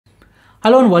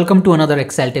Hello and welcome to another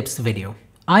Excel tips video.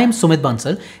 I am Sumit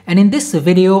Bansal, and in this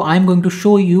video I am going to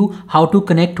show you how to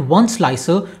connect one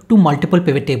slicer to multiple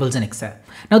pivot tables in Excel.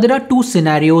 Now there are two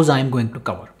scenarios I am going to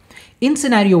cover. In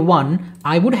scenario 1,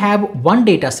 I would have one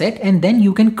data set and then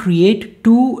you can create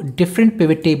two different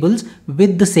pivot tables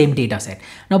with the same data set.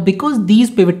 Now because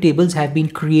these pivot tables have been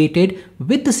created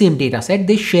with the same data set,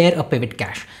 they share a pivot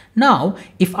cache. Now,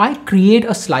 if I create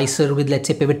a slicer with, let's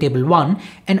say, pivot table 1,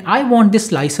 and I want this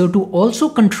slicer to also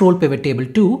control pivot table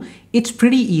 2, it's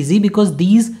pretty easy because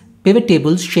these pivot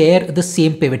tables share the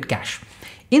same pivot cache.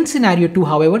 In scenario 2,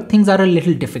 however, things are a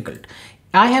little difficult.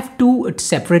 I have two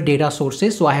separate data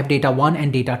sources, so I have data 1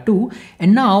 and data 2,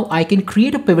 and now I can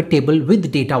create a pivot table with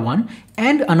data 1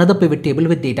 and another pivot table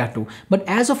with data 2. But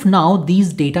as of now,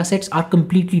 these data sets are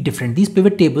completely different. These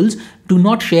pivot tables do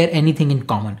not share anything in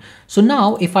common. So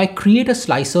now if I create a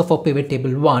slicer for pivot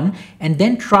table 1 and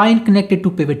then try and connect it to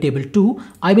pivot table 2,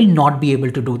 I will not be able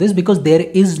to do this because there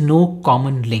is no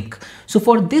common link. So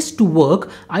for this to work,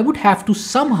 I would have to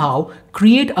somehow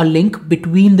create a link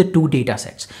between the two data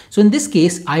sets. So in this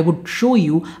case, I would show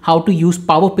you how to use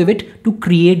Power Pivot to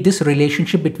create this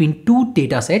relationship between two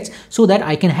data sets so that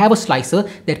I can have a slicer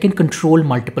that can control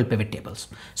multiple pivot tables.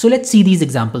 So let's see these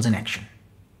examples in action.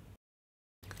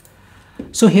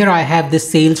 So here I have this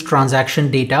sales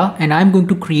transaction data and I'm going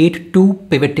to create two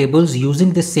pivot tables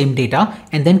using this same data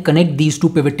and then connect these two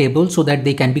pivot tables so that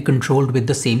they can be controlled with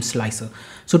the same slicer.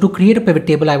 So to create a pivot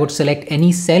table, I would select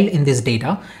any cell in this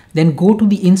data, then go to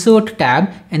the Insert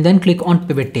tab and then click on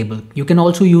Pivot Table. You can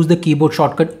also use the keyboard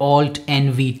shortcut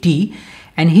Alt-N-V-T.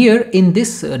 And here in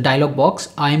this dialog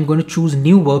box, I am going to choose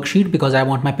New Worksheet because I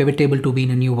want my pivot table to be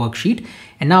in a new worksheet.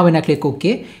 And now when I click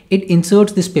OK, it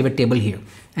inserts this pivot table here.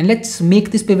 And let's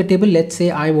make this pivot table. Let's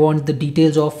say I want the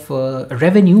details of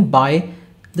revenue by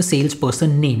the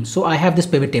salesperson name. So I have this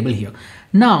pivot table here.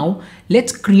 Now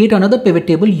let's create another pivot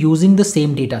table using the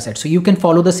same data set. So you can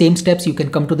follow the same steps. You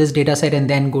can come to this data set and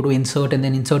then go to insert and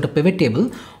then insert a pivot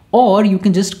table, or you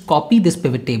can just copy this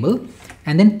pivot table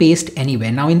and then paste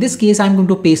anywhere. Now in this case, I'm going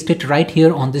to paste it right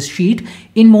here on this sheet.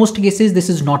 In most cases, this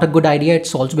is not a good idea.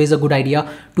 It's always a good idea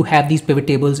to have these pivot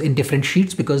tables in different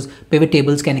sheets because pivot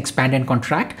tables can expand and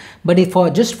contract. But if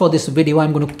just for this video,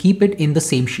 I'm going to keep it in the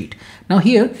same sheet. Now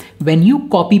here, when you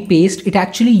copy paste, it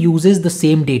actually uses the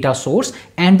same data source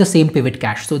and the same pivot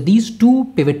cache. So these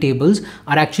two pivot tables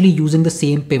are actually using the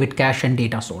same pivot cache and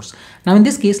data source. Now in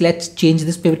this case, let's change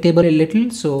this pivot table a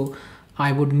little. So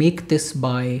I would make this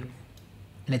by,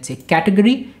 let's say,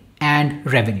 category and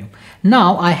revenue.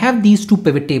 Now I have these two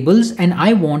pivot tables and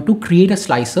I want to create a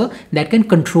slicer that can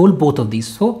control both of these.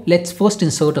 So let's first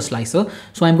insert a slicer.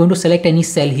 So I'm going to select any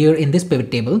cell here in this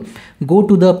pivot table, go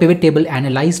to the pivot table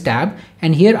analyze tab,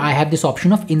 and here I have this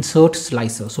option of insert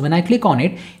slicer. So when I click on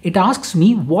it, it asks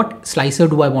me what slicer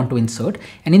do I want to insert.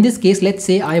 And in this case, let's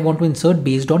say I want to insert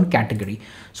based on category.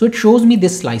 So it shows me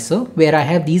this slicer where I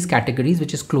have these categories,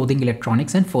 which is clothing,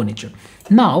 electronics, and furniture.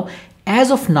 Now,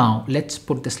 as of now, let's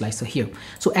put the slicer here.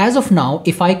 So as of now,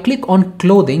 if I click on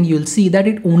clothing, you'll see that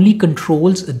it only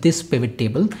controls this pivot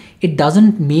table. It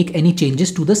doesn't make any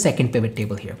changes to the second pivot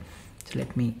table here. So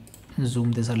let me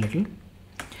zoom this a little.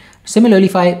 Similarly,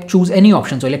 if I choose any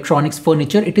option, so electronics,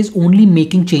 furniture, it is only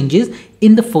making changes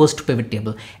in the first pivot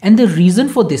table. And the reason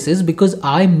for this is because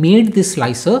I made this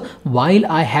slicer while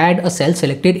I had a cell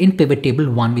selected in pivot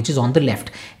table 1, which is on the left.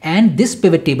 And this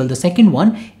pivot table, the second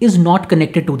one, is not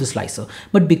connected to the slicer.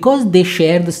 But because they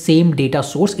share the same data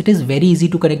source, it is very easy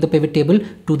to connect the pivot table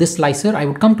to this slicer. I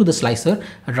would come to the slicer,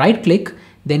 right click,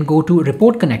 then go to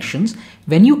report connections.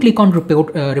 When you click on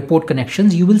report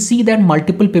connections, you will see that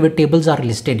multiple pivot tables are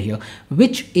listed here,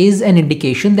 which is an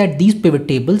indication that these pivot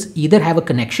tables either have a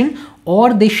connection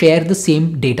or they share the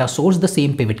same data source, the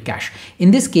same pivot cache.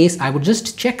 In this case, I would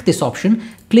just check this option,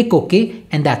 click OK,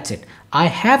 and that's it. I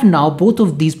have now both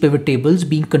of these pivot tables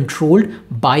being controlled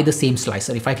by the same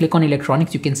slicer. If I click on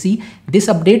electronics, you can see this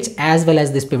updates as well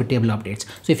as this pivot table updates.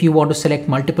 So if you want to select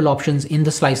multiple options in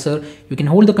the slicer, you can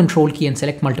hold the control key and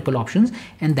select multiple options,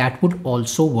 and that would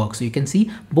also work. So you can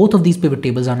see both of these pivot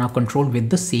tables are now controlled with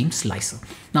the same slicer.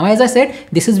 Now, as I said,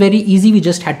 this is very easy. We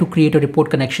just had to create a report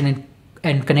connection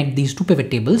and connect these two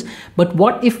pivot tables. But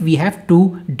what if we have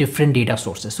two different data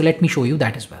sources? So let me show you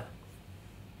that as well.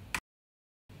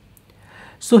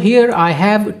 So here I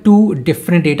have two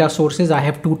different data sources. I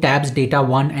have two tabs, data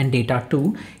 1 and data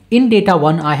 2. In data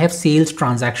 1, I have sales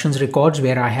transactions records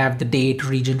where I have the date,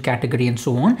 region, category, and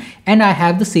so on. And I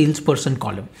have the salesperson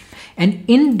column. And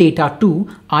in data 2,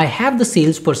 I have the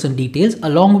salesperson details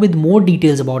along with more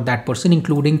details about that person,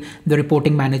 including the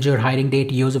reporting manager, hiring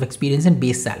date, years of experience, and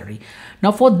base salary.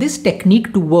 Now for this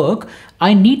technique to work,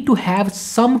 I need to have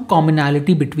some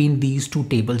commonality between these two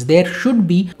tables. There should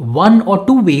be one or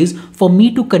two ways for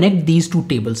me to connect these two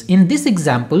tables. In this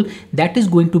example, that is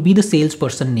going to be the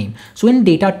salesperson name. So in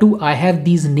data 2, I have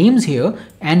these names here,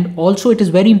 and also it is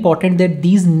very important that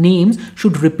these names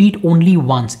should repeat only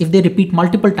once. If they repeat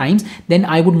multiple times, then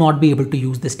I would not be able to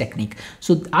use this technique.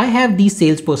 So I have these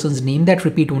salesperson's name that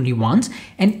repeat only once,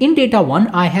 and in data 1,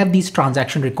 I have these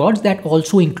transaction records that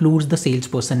also includes the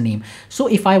salesperson name. So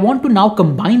if I want to now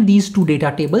combine these two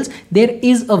data tables, there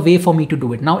is a way for me to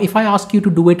do it. Now, if I ask you to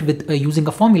do it with using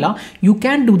a formula, you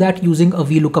can do that using a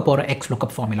VLOOKUP or a XLOOKUP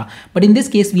formula. But in this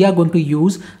case, we are going to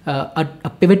use a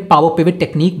power pivot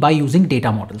technique by using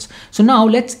data models. So now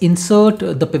let's insert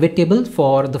the pivot table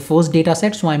for the first data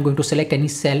set. So I'm going to select any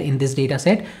cell in this data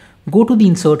set, go to the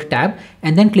insert tab,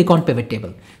 and then click on pivot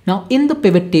table. Now in the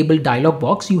pivot table dialog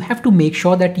box, you have to make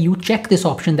sure that you check this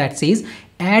option that says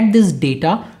add this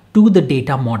data to the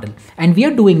data model. And we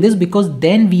are doing this because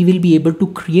then we will be able to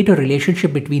create a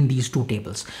relationship between these two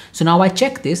tables. So now I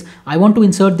check this. I want to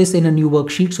insert this in a new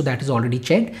worksheet, so that is already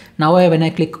checked. Now when I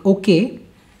click OK,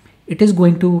 it is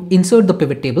going to insert the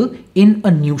pivot table in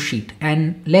a new sheet.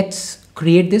 And let's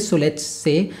create this. So let's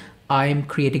say I'm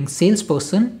creating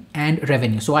salesperson and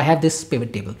revenue. So I have this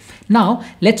pivot table. Now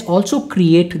let's also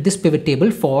create this pivot table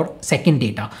for second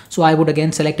data. So I would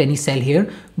again select any cell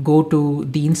here, go to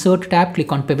the insert tab,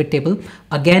 click on pivot table,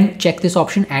 again check this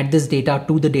option, add this data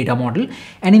to the data model.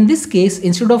 And in this case,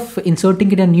 instead of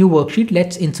inserting it in a new worksheet,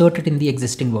 let's insert it in the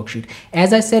existing worksheet.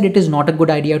 As I said, it is not a good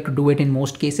idea to do it in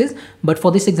most cases, but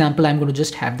for this example, I'm going to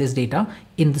just have this data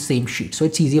in the same sheet. So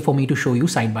it's easier for me to show you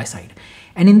side by side.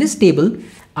 And in this table,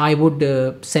 I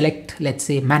would select, let's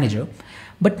say, manager.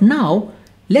 But now,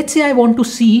 let's say I want to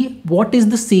see what is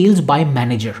the sales by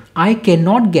manager. I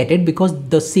cannot get it because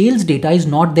the sales data is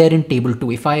not there in table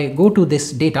 2. If I go to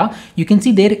this data, you can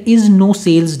see there is no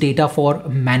sales data for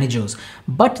managers,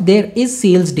 but there is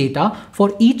sales data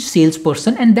for each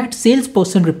salesperson, and that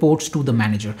salesperson reports to the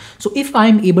manager. So if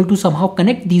I'm able to somehow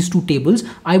connect these two tables,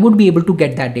 I would be able to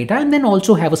get that data and then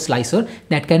also have a slicer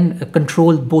that can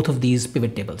control both of these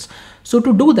pivot tables. So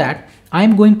to do that,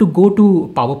 I'm going to go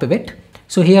to Power Pivot.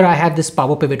 So here I have this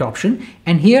Power Pivot option,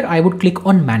 and here I would click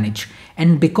on Manage.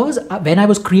 And because when I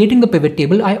was creating the pivot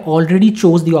table, I already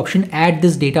chose the option add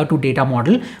this data to data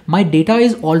model. My data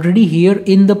is already here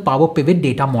in the Power Pivot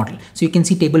data model. So you can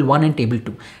see table 1 and table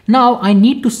 2. Now I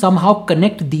need to somehow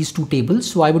connect these two tables.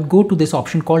 So I would go to this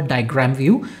option called diagram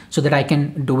view so that I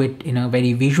can do it in a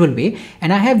very visual way.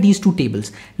 And I have these two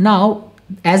tables. Now,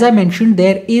 as I mentioned,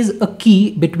 there is a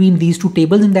key between these two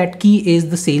tables, and that key is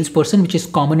the salesperson, which is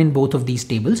common in both of these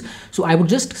tables. So I would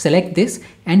just select this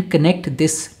and connect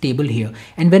this table here.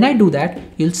 And when I do that,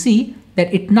 you'll see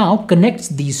that it now connects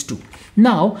these two.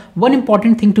 Now, one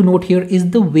important thing to note here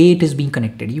is the way it is being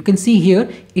connected. You can see here,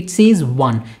 it says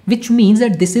 1, which means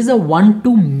that this is a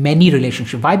one-to-many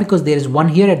relationship. Why? Because there is 1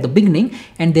 here at the beginning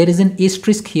and there is an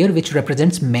asterisk here which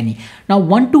represents many. Now,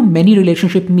 one-to-many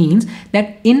relationship means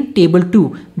that in table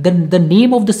 2, the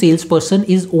name of the salesperson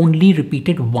is only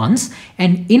repeated once,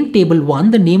 and in table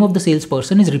 1, the name of the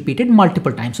salesperson is repeated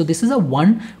multiple times. So this is a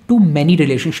one-to-many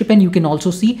relationship, and you can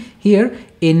also see here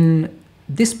in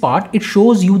this part, it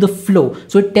shows you the flow.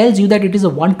 So it tells you that it is a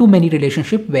one-to-many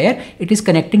relationship where it is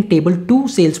connecting table 2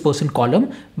 salesperson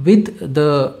column with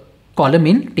the column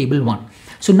in table 1.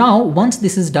 So now once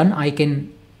this is done, I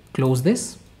can close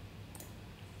this.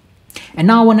 And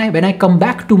now when I come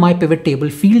back to my pivot table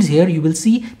fields here, you will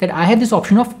see that I have this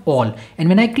option of all. And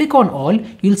when I click on all,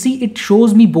 you'll see it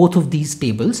shows me both of these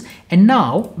tables. And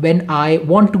now when I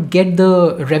want to get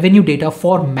the revenue data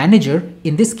for manager,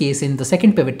 in this case, in the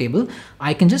second pivot table,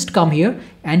 I can just come here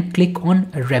and click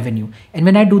on revenue. And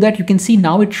when I do that, you can see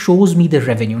now it shows me the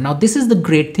revenue. Now this is the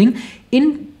great thing.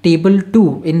 In table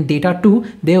 2, in data 2,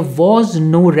 there was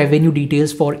no revenue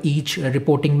details for each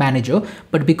reporting manager,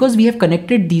 but because we have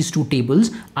connected these two tables,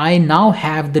 I now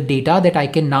have the data that I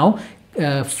can now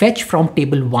fetch from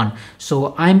table 1.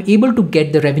 So I'm able to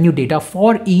get the revenue data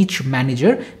for each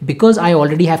manager because I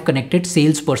already have connected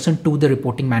salesperson to the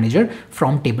reporting manager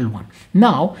from table 1.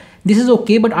 Now this is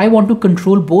okay, but I want to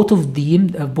control both of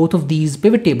these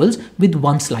pivot tables with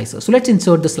one slicer. So let's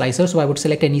insert the slicer. So I would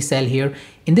select any cell here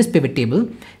in this pivot table,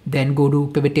 then go to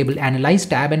pivot table analyze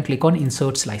tab and click on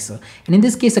insert slicer. And in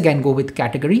this case, again, go with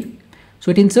category. So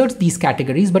it inserts these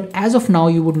categories, but as of now,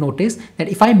 you would notice that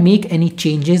if I make any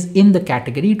changes in the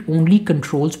category, it only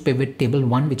controls pivot table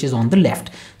 1, which is on the left.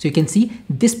 So you can see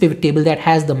this pivot table that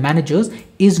has the managers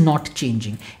is not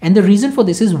changing. And the reason for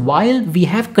this is while we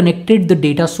have connected the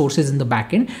data sources in the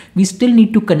backend, we still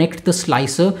need to connect the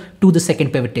slicer to the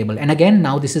second pivot table. And again,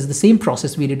 now this is the same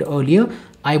process we did earlier.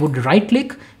 I would right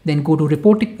click, then go to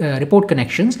report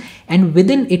connections, and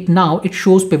within it now it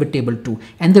shows pivot table 2.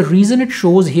 And the reason it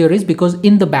shows here is because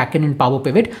in the backend in Power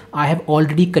Pivot, I have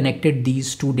already connected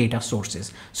these two data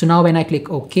sources. So now when I click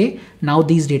OK, now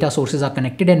these data sources are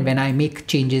connected, and when I make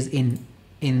changes in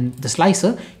the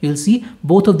slicer, you'll see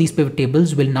both of these pivot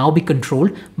tables will now be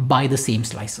controlled by the same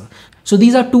slicer. So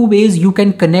these are two ways you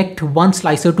can connect one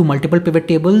slicer to multiple pivot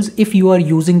tables. If you are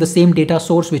using the same data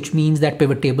source, which means that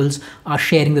pivot tables are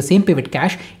sharing the same pivot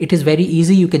cache, it is very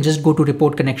easy. You can just go to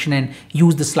report connection and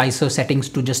use the slicer settings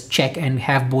to just check and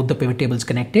have both the pivot tables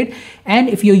connected. And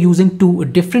if you're using two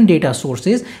different data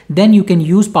sources, then you can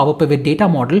use Power Pivot data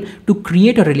model to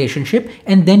create a relationship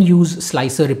and then use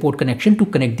slicer report connection to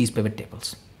connect these pivot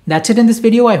tables. That's it in this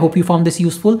video. I hope you found this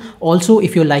useful. Also,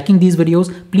 if you're liking these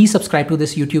videos, please subscribe to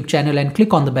this YouTube channel and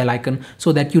click on the bell icon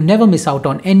so that you never miss out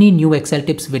on any new Excel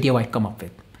tips video I come up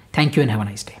with. Thank you and have a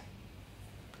nice day.